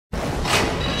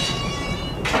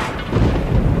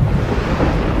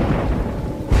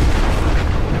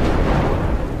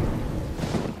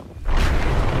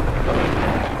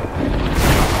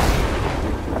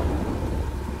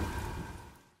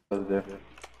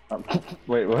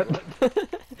Wait, what?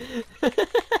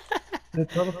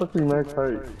 It's how the fuck we max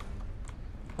height?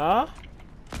 Huh?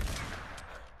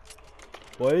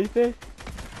 What do you think?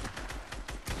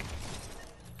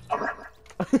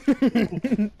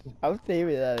 I'm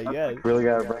saving that again. Really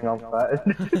gotta bring on fat.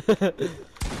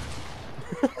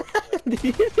 Did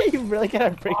you say you really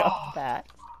gotta bring up that?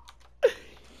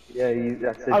 Yeah,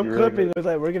 I said I'm you really clipping. It's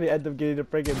like we're gonna end up getting the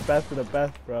freaking best of the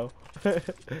best, bro.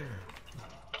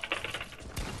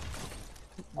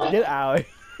 Get out.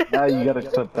 Now you gotta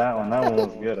clip that one. That one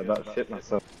was good. About shit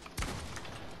myself.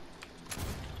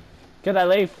 Cause I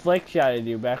lay flick shot at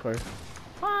you backwards.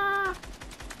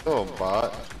 Oh,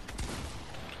 bot.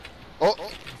 Oh!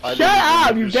 I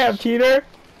Shut up, you damn cheater!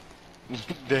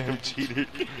 Damn cheater.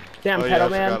 Damn oh, pedal yeah, I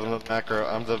man. forgot I'm the macro.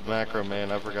 I'm the macro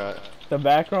man. I forgot. The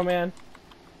macro man?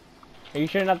 Are you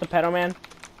sure you're not the pedal man?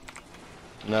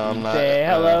 No, I'm not. Say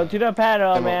hello to the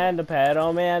pedal I'm man, the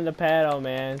pedal man, the pedal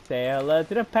man. Say hello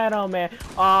to the pedal man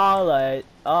all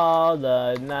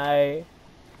the night,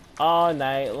 all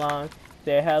night long.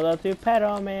 Say hello to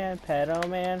pedal man, pedal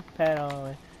man, pedal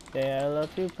man. Say hello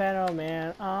to pedal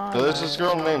man all So there's this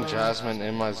girl night named long. Jasmine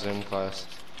in my Zoom class,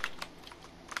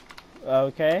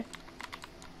 Okay.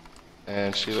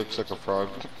 and she looks like a frog.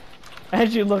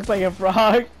 And she looks like a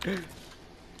frog.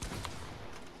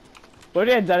 What would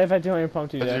you have done if I told you to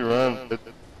pump to How'd that? you run? That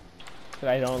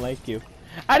I don't like you.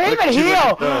 I didn't Look at even you heal!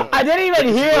 looking dumb. I didn't even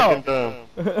heal!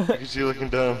 Look at you looking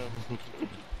dumb.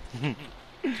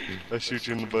 I shoot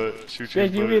you in the butt. Shoot you in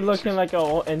Bitch, the you butt. be looking like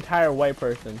an entire white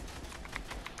person.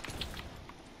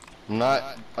 I'm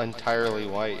not entirely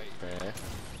white, man.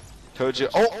 Told you.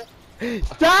 Oh! Told you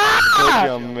Stop!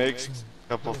 I'm mixed.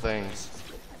 Couple things.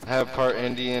 I have part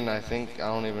Indian, I think. I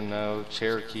don't even know.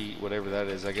 Cherokee, whatever that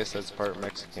is. I guess that's part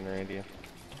Mexican or Indian.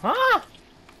 Huh?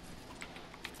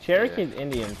 Cherokee's Yeah.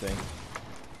 Indian thing.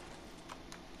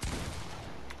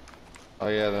 Oh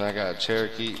yeah, then I got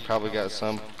Cherokee. Probably got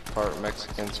some part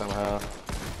Mexican somehow.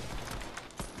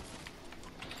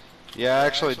 Yeah, I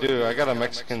actually do. I got a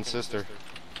Mexican sister.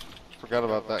 Forgot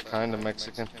about that kind of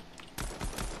Mexican.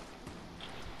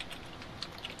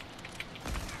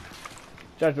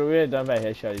 Josh, we're really done by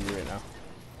headshot you right now.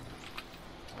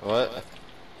 What?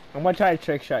 I'm gonna try to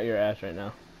trick shot your ass right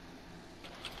now.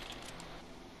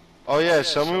 Oh yeah,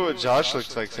 show me what Josh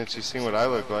looks like since you've seen what I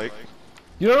look like.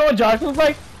 You don't know what Josh looks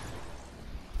like?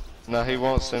 No, he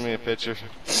won't send me a picture.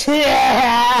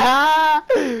 Yeah!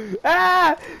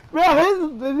 Ah!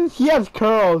 Bro, he has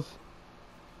curls.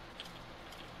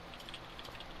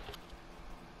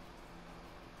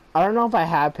 I don't know if I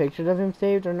have pictures of him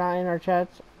saved or not in our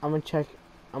chats. I'm gonna check.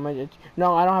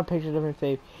 No, I don't have pictures of him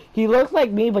saved. He looks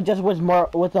like me, but just with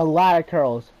a lot of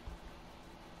curls.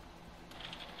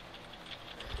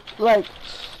 Like,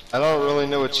 I don't really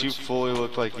know what you fully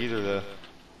look like either, though.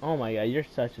 oh my god, you're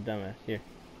such a dumbass. Here.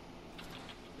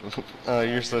 Oh,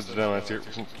 you're such a dumbass.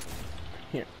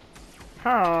 Here.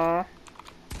 Huh.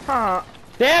 Huh.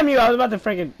 Damn you, I was about to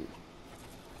freaking...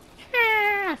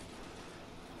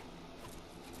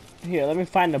 Here, let me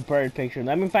find the bird picture.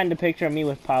 Let me find the picture of me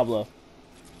with Pablo.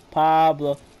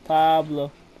 Pablo.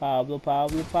 I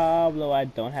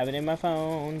don't have it in my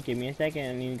phone. Give me a second.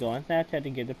 I need to go on Snapchat to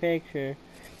get the picture.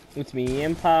 It's me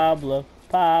and Pablo.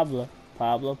 Pablo.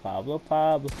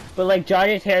 But like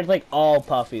Josh's hair is like all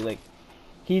puffy. Like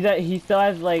he still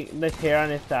has like this hair on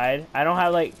his side. I don't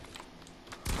have like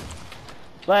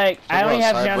I only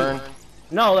have hair on,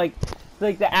 no, like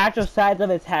the actual sides of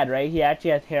his head, right? He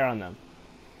actually has hair on them.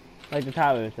 Like the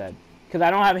top of his head. Cause I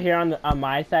don't have hair on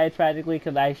my side practically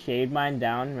because I shaved mine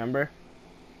down, remember?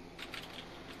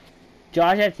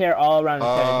 Josh has hair all around his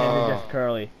head, his is just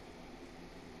curly.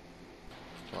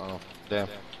 Wow, damn.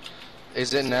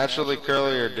 Is it naturally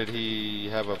curly or did he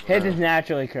have a His perm? is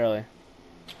naturally curly.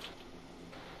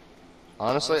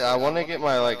 Honestly, I want to get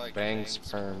my like bangs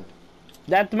permed.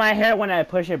 That's my hair when I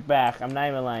push it back. I'm not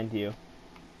even lying to you.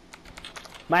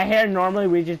 My hair normally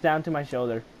reaches down to my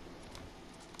shoulder.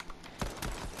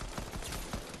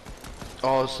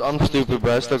 Oh, I'm stupid,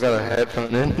 bro. I still got a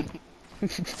headphone in.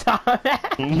 Stop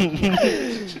that!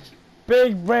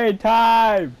 Big brain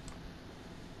time!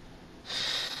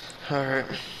 Alright.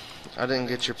 I didn't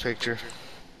get your picture.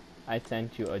 I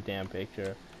sent you a damn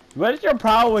picture. What is your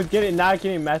problem with not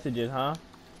getting messages, huh?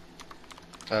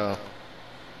 Oh.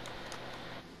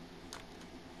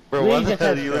 Bro, why Please the just hell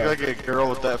have do you look hair. like a girl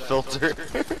with that filter?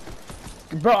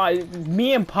 Bro,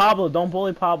 me and Pablo, don't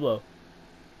bully Pablo.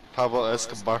 Pablo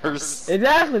Escobar's.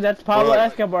 Exactly, that's Pablo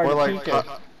Escobar. More the like, teacher.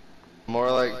 more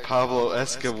like Pablo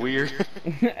Escobar.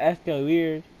 Esco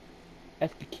weird.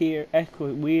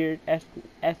 Esco weird.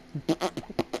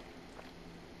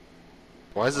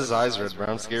 Why is his eyes red, bro?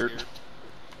 I'm scared.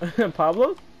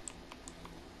 Pablo?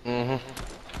 Mm-hmm.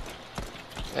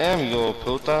 Damn, you little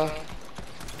puta.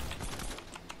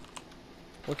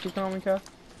 What you calling me, Kev?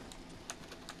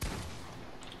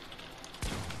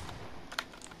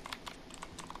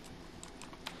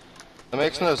 That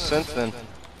makes no sense then.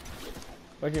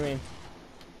 What do you mean?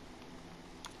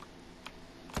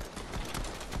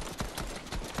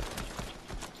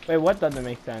 Wait, what doesn't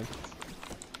make sense?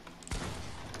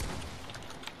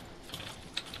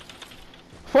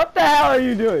 What the hell are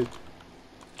you doing?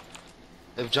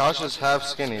 If Josh is half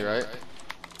skinny, right?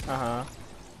 Uh-huh.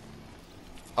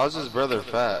 How's his brother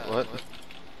fat? What?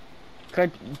 Cause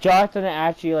Josh doesn't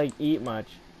actually like eat much.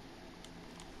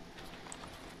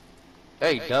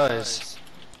 Hey, he does.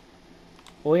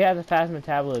 Well, he has a fast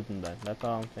metabolism then. That's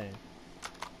all I'm saying.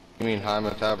 You mean high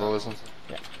metabolism?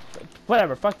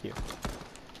 Whatever, fuck you.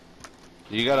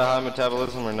 You got a high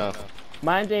metabolism or no?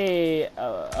 Mine's a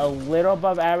little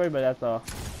above average, but that's all.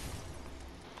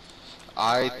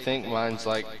 I think mine's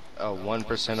like a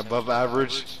 1% above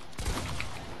average.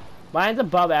 Mine's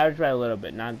above average by a little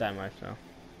bit, not that much though.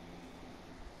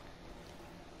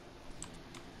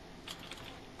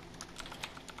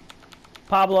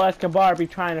 Pablo Escobar be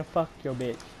trying to fuck your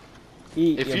bitch.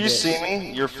 Eat If your you bitch. see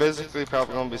me, you're physically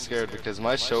probably gonna be scared because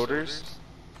my shoulders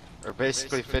are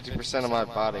basically 50% of my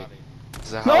body.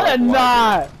 No, they're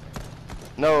not!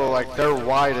 No, like they're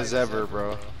wide as ever,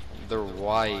 bro. They're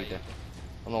wide.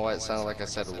 I don't know why it sounded like I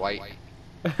said white.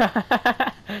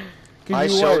 My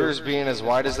shoulders being as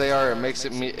wide as they are, it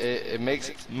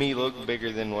makes me look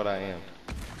bigger than what I am.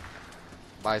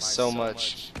 By so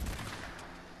much.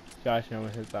 Josh, I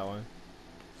almost hit that one.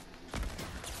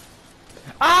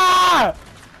 Ah!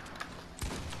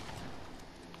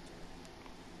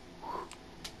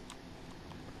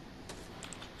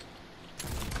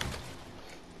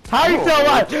 How are you still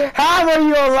alive? How are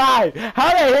you alive?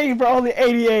 How did I hit you for only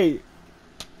 88?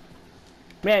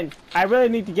 Man, I really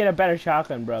need to get a better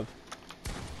shotgun, bruv.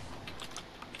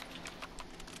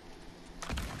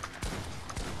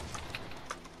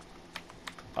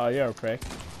 Oh, you're a prick.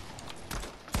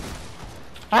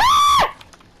 Ah!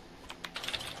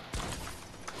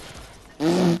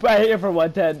 I hit you for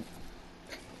 110.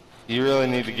 You really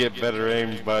need to get better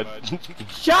aim, bud.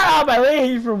 Shut up! I literally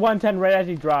hit you for 110 right as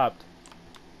he dropped.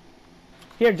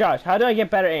 Here, Josh, how do I get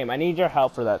better aim? I need your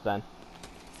help for that then.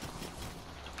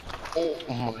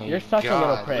 Oh my You're such a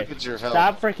little prick. Look at your health.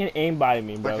 Stop freaking aimbotting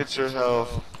me, bro. Look at your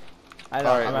health. I know,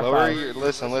 Alright, I'm at lower 5. your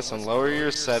listen, lower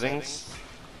your settings.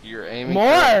 Your aiming.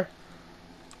 More!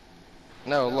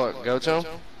 No, look, go to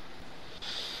him.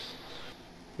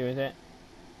 Give me that.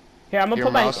 Here, I'm gonna Your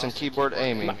put my... mouse and keyboard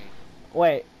aiming.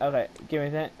 Wait, okay, give me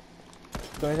that.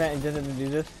 Give me that and just do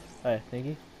this. Alright, thank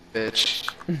you. Bitch.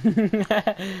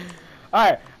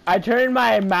 Alright, I turned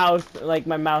my mouse, like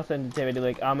my mouse sensitivity,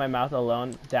 like on my mouse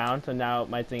alone, down, so now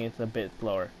my thing is a bit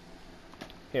slower.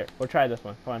 Here, we'll try this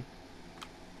one, come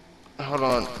on. Hold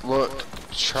on, look,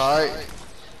 try.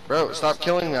 Bro, stop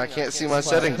killing me, I can't see my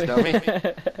settings, dummy.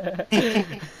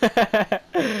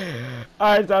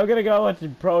 Alright, so I'm gonna go with the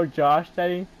Pro Josh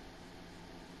setting.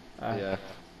 Yeah.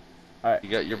 Alright.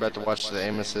 You're about to watch the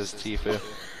aim assist Tifu.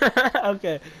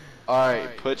 Okay.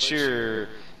 Alright, put your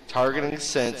targeting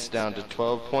sense down to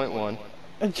 12.1.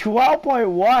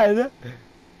 12.1?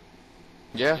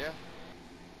 Yeah.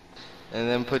 And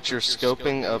then put your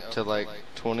scoping up to like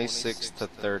 26 to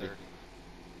 30.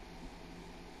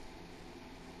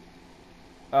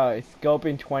 Oh, it's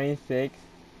scoping 26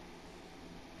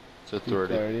 To to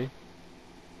 30. 30.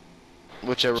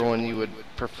 Whichever one you would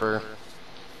prefer.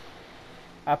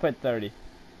 I put 30.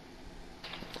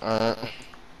 Alright.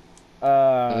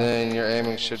 Uh. And then your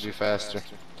aiming should be faster.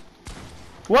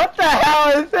 What the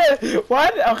hell is this?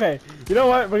 What? Okay. You know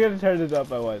what? We're gonna turn this up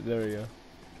by one. There we go.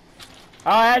 Oh,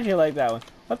 I actually like that one.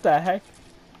 What the heck?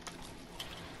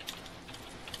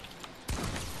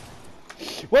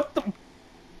 What the?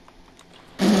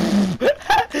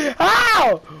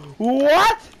 How?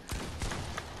 What?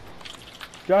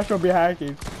 Josh will be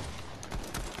hacking.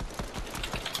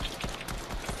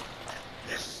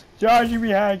 Josh, you be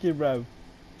hacking, bro.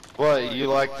 What, you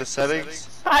like the settings?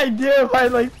 I do, I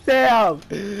like Sam.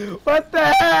 What the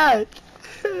heck?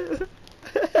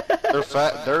 They're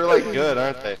fat. They're like good,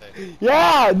 aren't they?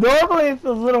 Yeah, normally it's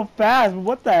a little fast, but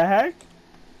what the heck?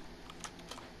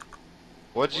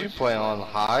 What'd you play on?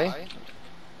 High?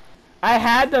 I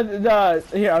had the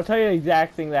here, I'll tell you the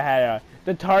exact thing that I had.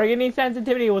 The targeting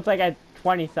sensitivity was like at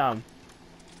 20 some.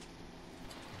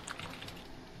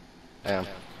 Damn.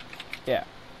 Yeah.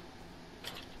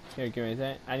 Here, give me a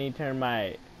second. I need to turn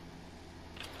my...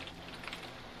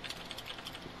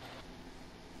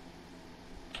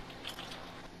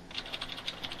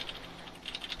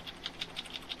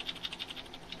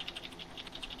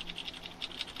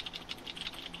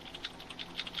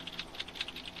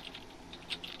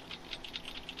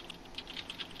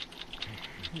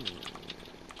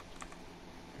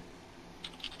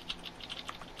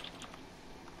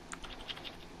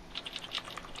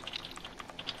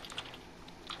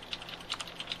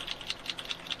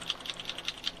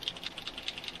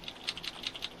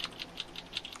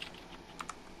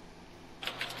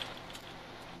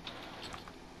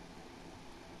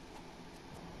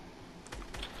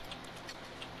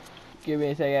 Give me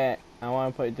a second. I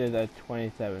want to put this at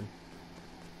 27.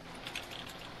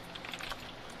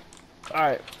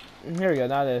 Alright. Here we go.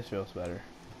 Now this feels better.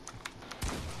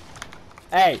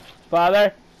 Hey,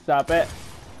 father. Stop it.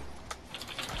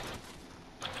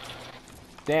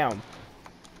 Damn.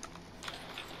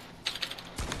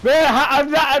 Man,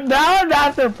 I'm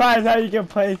not surprised how you can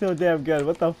play so damn good.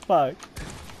 What the fuck?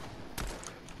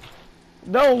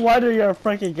 No wonder you're a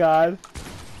freaking god.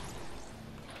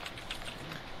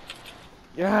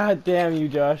 God damn you,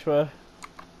 Joshua.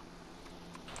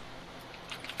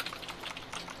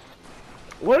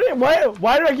 Why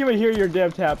do I even hear your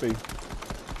damn tapping?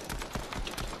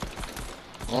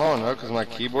 I don't know, cause my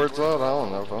keyboard's out. I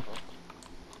don't know, bro.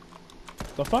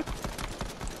 The fuck?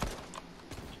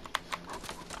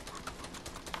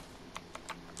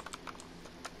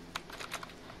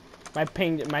 My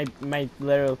ping, my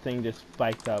literal thing just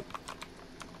spiked up.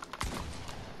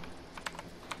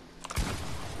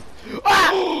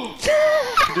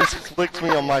 You just flicked me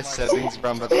on my settings,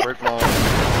 bro. I'm about to break my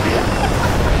arm.